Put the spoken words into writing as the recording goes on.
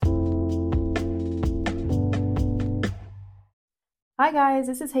Hi guys,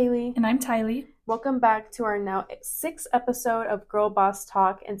 this is Haley. And I'm Tylee. Welcome back to our now sixth episode of Girl Boss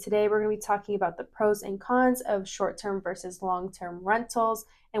Talk. And today we're going to be talking about the pros and cons of short term versus long term rentals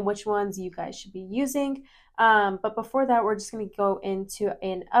and which ones you guys should be using. But before that, we're just going to go into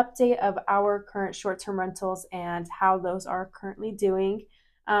an update of our current short term rentals and how those are currently doing.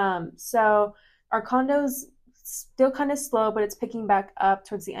 So our condos still kind of slow, but it's picking back up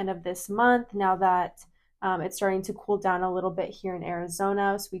towards the end of this month now that it's starting to cool down a little bit here in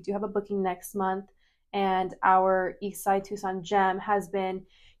Arizona. So we do have a booking next month. And our Eastside Tucson Gem has been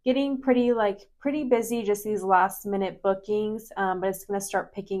getting pretty busy just these last minute bookings. But it's going to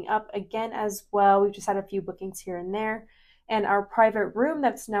start picking up again as well. We've just had a few bookings here and there. And our private room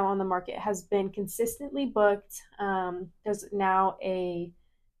that's now on the market has been consistently booked. There's now a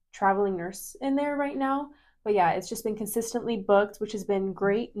traveling nurse in there right now. But yeah, it's just been consistently booked, which has been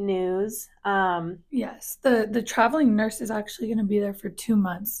great news. Yes, the traveling nurse is actually going to be there for 2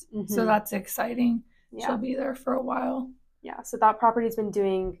 months. So Mhm. that's exciting. She'll Yeah. be there for a while. Yeah. So that property's been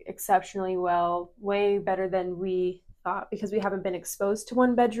doing exceptionally well, way better than we thought because we haven't been exposed to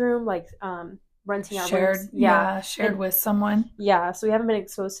one bedroom, like renting our rooms. Yeah. Shared And with someone. yeah, so we haven't been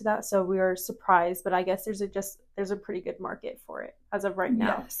exposed to that. So we were surprised, but I guess there's a pretty good market for it as of right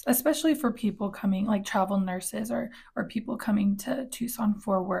now. Yes, especially for people coming, like travel nurses or people coming to Tucson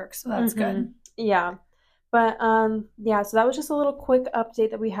for work. So that's Mm-hmm. good. Yeah. But yeah, so that was just a little quick update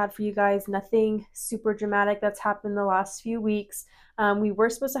that we had for you guys. Nothing super dramatic that's happened the last few weeks. We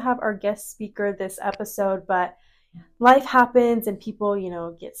were supposed to have our guest speaker this episode, but life happens and people,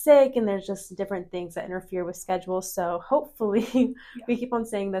 get sick and there's just different things that interfere with schedules. So hopefully, Yeah. we keep on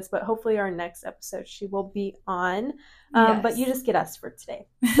saying this, but hopefully our next episode she will be on. But you Yes. just get us for today.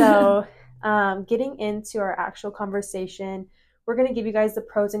 So getting into our actual conversation, we're going to give you guys the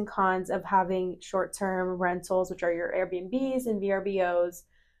pros and cons of having short-term rentals, which are your Airbnbs and VRBOs,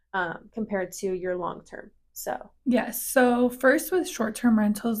 compared to your long-term. So, Yes. So, first, with short term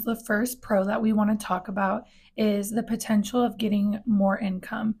rentals, the first pro that we want to talk about is the potential of getting more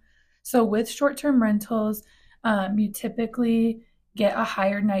income. So, with short term rentals, you typically get a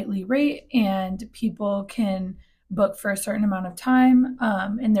higher nightly rate, and people can book for a certain amount of time.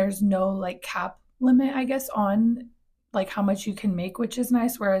 And there's no like cap limit, I guess, on like how much you can make, which is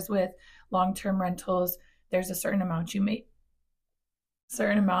nice. Whereas with long term rentals, there's a certain amount you make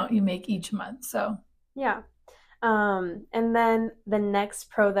each month. So, yeah. And then the next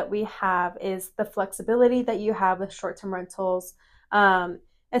pro that we have is the flexibility that you have with short-term rentals.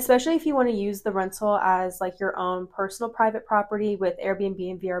 Especially if you want to use the rental as like your own personal private property with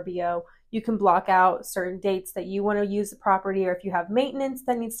Airbnb and VRBO, you can block out certain dates that you want to use the property, or if you have maintenance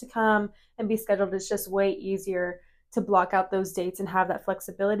that needs to come and be scheduled, it's just way easier to block out those dates and have that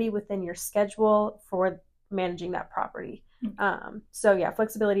flexibility within your schedule for managing that property. So yeah,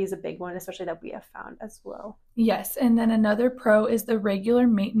 flexibility is a big one, especially that we have found as well. yes, and then another pro is the regular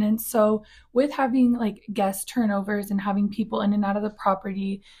maintenance. So, with having like guest turnovers and having people in and out of the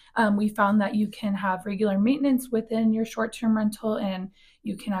property, we found that you can have regular maintenance within your short term rental, and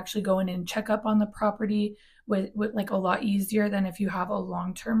you can actually go in and check up on the property with like a lot easier than if you have a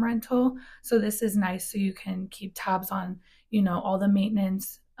long term rental. So, this is nice so you can keep tabs on, all the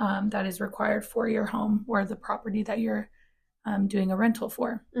maintenance that is required for your home or the property that you're doing a rental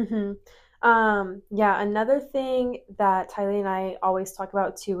for. Mm-hmm. Yeah, another thing that Tylee and I always talk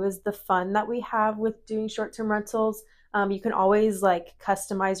about too is the fun that we have with doing short-term rentals. You can always like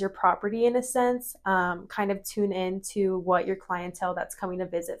customize your property in a sense, kind of tune in to what your clientele that's coming to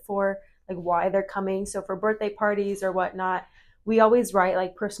visit for, like why they're coming. So for birthday parties or whatnot, we always write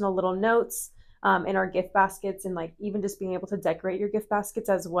like personal little notes in our gift baskets, and like even just being able to decorate your gift baskets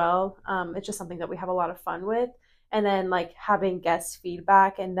as well. It's just something that we have a lot of fun with, and then like having guest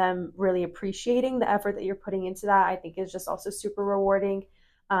feedback and them really appreciating the effort that you're putting into that, I think is just also super rewarding.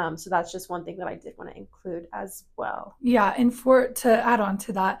 So that's just one thing that I did want to include as well. Yeah, and for to add on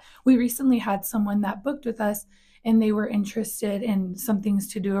to that, we recently had someone that booked with us and they were interested in some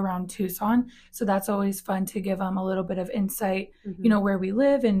things to do around Tucson. So that's always fun to give them a little bit of insight, Mm-hmm. where we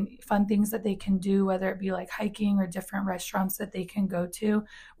live and fun things that they can do, whether it be like hiking or different restaurants that they can go to.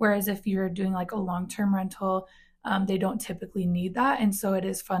 Whereas if you're doing like a long-term rental, they don't typically need that. And so it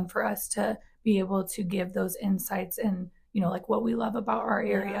is fun for us to be able to give those insights and, like what we love about our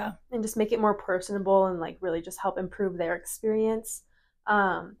Yeah, area. and just make it more personable and like really just help improve their experience.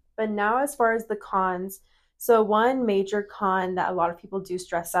 But now, as far as the cons, so one major con that a lot of people do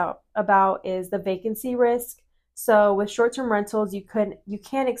stress out about is the vacancy risk. So with short-term rentals, you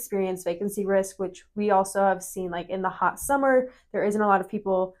can experience vacancy risk, which we also have seen like in the hot summer, there isn't a lot of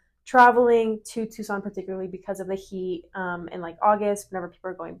people traveling to Tucson, particularly because of the heat in like August, whenever people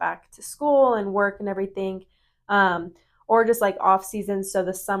are going back to school and work and everything. Or just like off season. So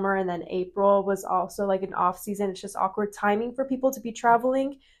the summer and then April was also like an off season. It's just awkward timing for people to be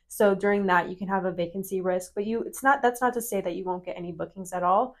traveling. So during that, you can have a vacancy risk, but that's not to say that you won't get any bookings at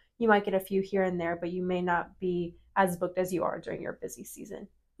all. You might get a few here and there, but you may not be as booked as you are during your busy season.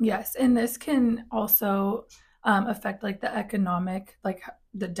 Yes, and this can also affect like the economic, like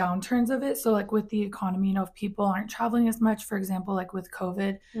the downturns of it. So like with the economy, if people aren't traveling as much, for example, like with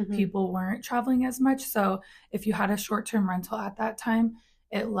COVID, people weren't traveling as much. So if you had a short-term rental at that time,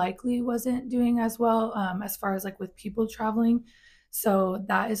 it likely wasn't doing as well as far as like with people traveling. So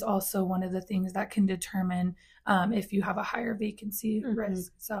that is also one of the things that can determine if you have a higher vacancy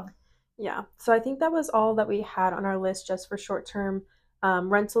risk. So yeah, so I think that was all that we had on our list just for short-term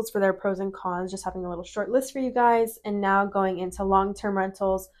rentals, for their pros and cons, just having a little short list for you guys. And now going into long-term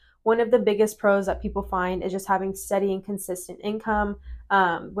rentals, one of the biggest pros that people find is just having steady and consistent income.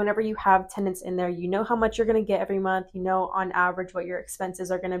 Whenever you have tenants in there, you know how much you're going to get every month, you know on average what your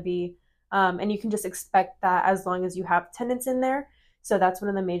expenses are going to be, and you can just expect that as long as you have tenants in there. So that's one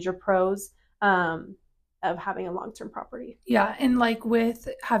of the major pros of having a long-term property. Yeah, and like with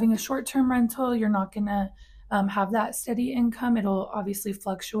having a short-term rental, you're not going to have that steady income. It'll obviously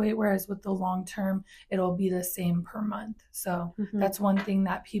fluctuate, whereas with the long term, it'll be the same per month. So that's one thing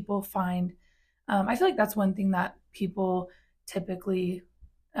that people find. I feel like that's one thing that people typically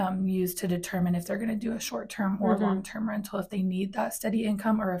use to determine if they're going to do a short-term or long-term rental, if they need that steady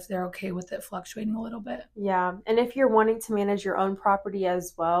income or if they're okay with it fluctuating a little bit. Yeah, and if you're wanting to manage your own property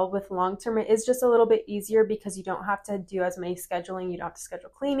as well with long-term, it is just a little bit easier because you don't have to do as many scheduling. You don't have to schedule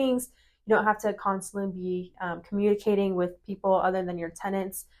cleanings. You don't have to constantly be communicating with people other than your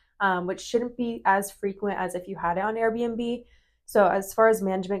tenants, which shouldn't be as frequent as if you had it on Airbnb. So as far as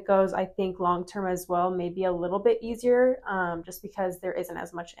management goes, I think long-term as well may be a little bit easier just because there isn't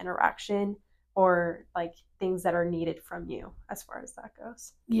as much interaction or like things that are needed from you as far as that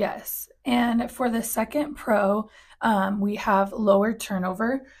goes. Yes. And for the second pro, we have lower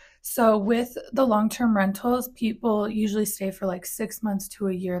turnover. So with the long-term rentals, people usually stay for like 6 months to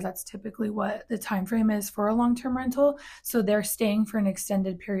a year. That's typically what the time frame is for a long-term rental. So they're staying for an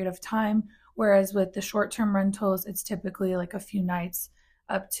extended period of time. Whereas with the short-term rentals, it's typically like a few nights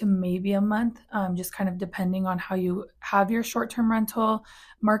up to maybe a month, just kind of depending on how you have your short-term rental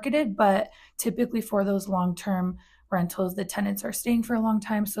marketed. But typically for those long-term rentals, the tenants are staying for a long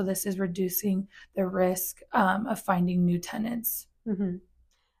time. So this is reducing the risk of finding new tenants.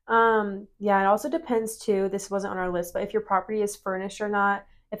 Yeah, it also depends too. This wasn't on our list, but if your property is furnished or not.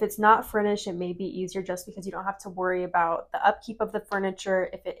 If it's not furnished, it may be easier just because you don't have to worry about the upkeep of the furniture.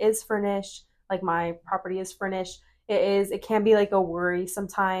 If it is furnished, like my property is furnished, it can be like a worry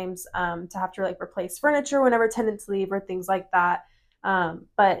sometimes to have to like replace furniture whenever tenants leave or things like that.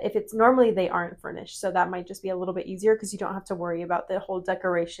 But if it's normally they aren't furnished, so that might just be a little bit easier because you don't have to worry about the whole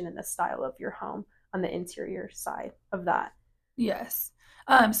decoration and the style of your home on the interior side of that. Yes.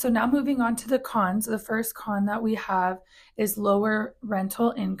 So now moving on to the cons. The first con that we have is lower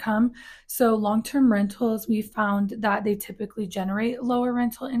rental income. So long-term rentals, we found that they typically generate lower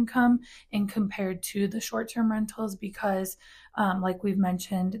rental income in compared to the short-term rentals because, like we've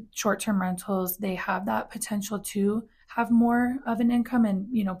mentioned, short-term rentals, they have that potential to have more of an income, and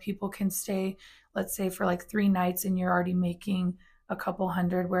people can stay, let's say, for like 3 nights and you're already making a couple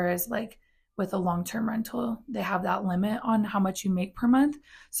hundred, whereas like with a long-term rental, they have that limit on how much you make per month.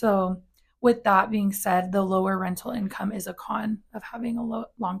 So with that being said, the lower rental income is a con of having a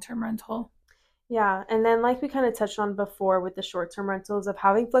long-term rental. Yeah, and then like we kind of touched on before with the short-term rentals of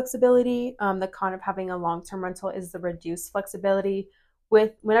having flexibility, the con of having a long-term rental is the reduced flexibility.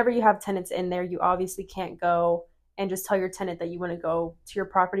 With whenever you have tenants in there, you obviously can't go and just tell your tenant that you want to go to your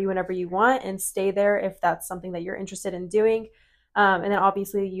property whenever you want and stay there if that's something that you're interested in doing. And then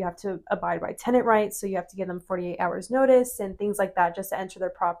obviously you have to abide by tenant rights. So you have to give them 48 hours notice and things like that just to enter their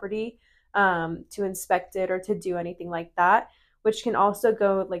property, to inspect it or to do anything like that, which can also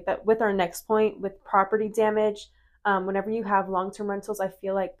go like that with our next point with property damage. Whenever you have long-term rentals, I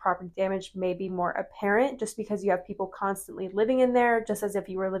feel like property damage may be more apparent just because you have people constantly living in there, just as if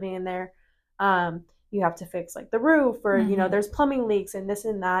you were living in there. You have to fix like the roof or, there's plumbing leaks and this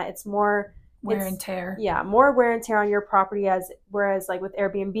and that. It's more wear and tear. Yeah, more wear and tear on your property, whereas like with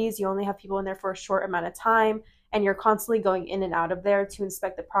Airbnbs, you only have people in there for a short amount of time and you're constantly going in and out of there to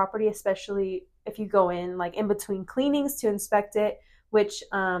inspect the property, especially if you go in like in between cleanings to inspect it, which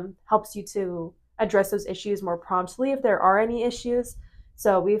helps you to address those issues more promptly if there are any issues.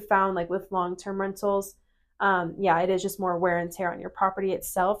 So we've found like with long-term rentals, yeah, it is just more wear and tear on your property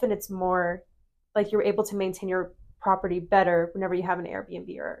itself, and it's more like you're able to maintain your property better whenever you have an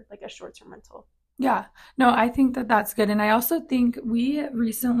Airbnb or like a short-term rental. Yeah, no, I think that that's good. And I also think we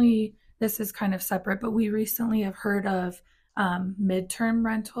recently, this is kind of separate, but we recently have heard of midterm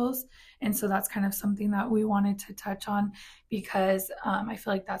rentals. And so that's kind of something that we wanted to touch on because I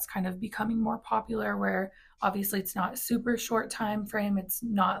feel like that's kind of becoming more popular where obviously it's not a super short time frame. It's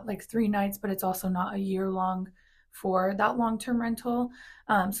not like 3 nights, but it's also not a year long for that long-term rental.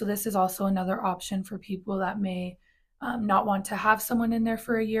 So this is also another option for people that may not want to have someone in there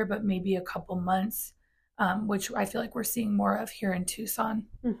for a year, but maybe a couple months, which I feel like we're seeing more of here in Tucson.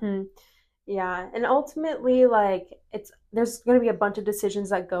 Hmm. Yeah, and ultimately, like there's going to be a bunch of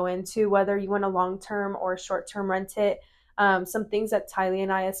decisions that go into whether you want a long term or short term rent it. Some things that Tylee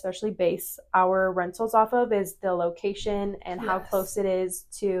and I especially base our rentals off of is the location and how Yes. close it is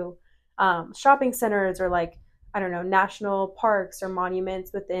to shopping centers or like I don't know national parks or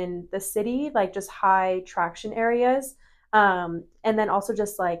monuments within the city, like just high traction areas. And then also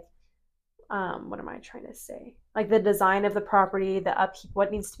just like what am I trying to say? Like the design of the property, the upkeep,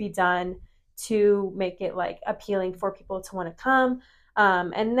 what needs to be done to make it like appealing for people to want to come.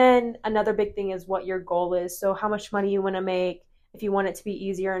 And then another big thing is what your goal is. So how much money you want to make, if you want it to be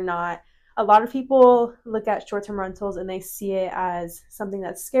easier or not. A lot of people look at short-term rentals and they see it as something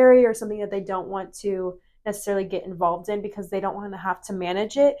that's scary or something that they don't want to necessarily get involved in because they don't want to have to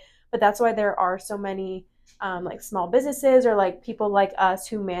manage it. But that's why there are so many like small businesses or like people like us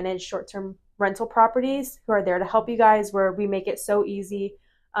who manage short-term rental properties who are there to help you guys where we make it so easy.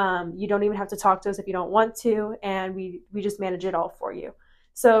 You don't even have to talk to us if you don't want to, and we just manage it all for you.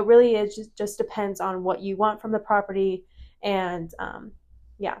 So really it just depends on what you want from the property and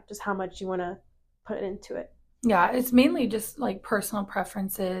yeah, just how much you want to put into it. Yeah, it's mainly just like personal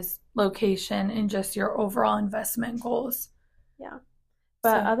preferences, location, and just your overall investment goals. Yeah.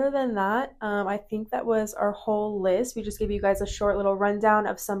 But So, other than that, I think that was our whole list. We just gave you guys a short little rundown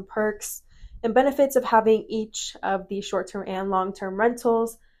of some perks and benefits of having each of the short term and long term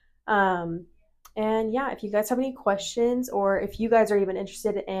rentals. Um, and yeah, if you guys have any questions or if you guys are even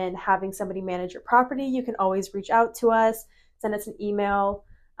interested in having somebody manage your property, you can always reach out to us, send us an email.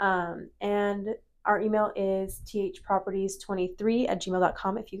 And our email is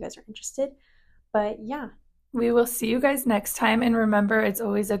thproperties23@gmail.com if you guys are interested. But yeah, we will see you guys next time. And remember, it's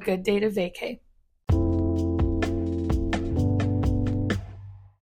always a good day to vacate.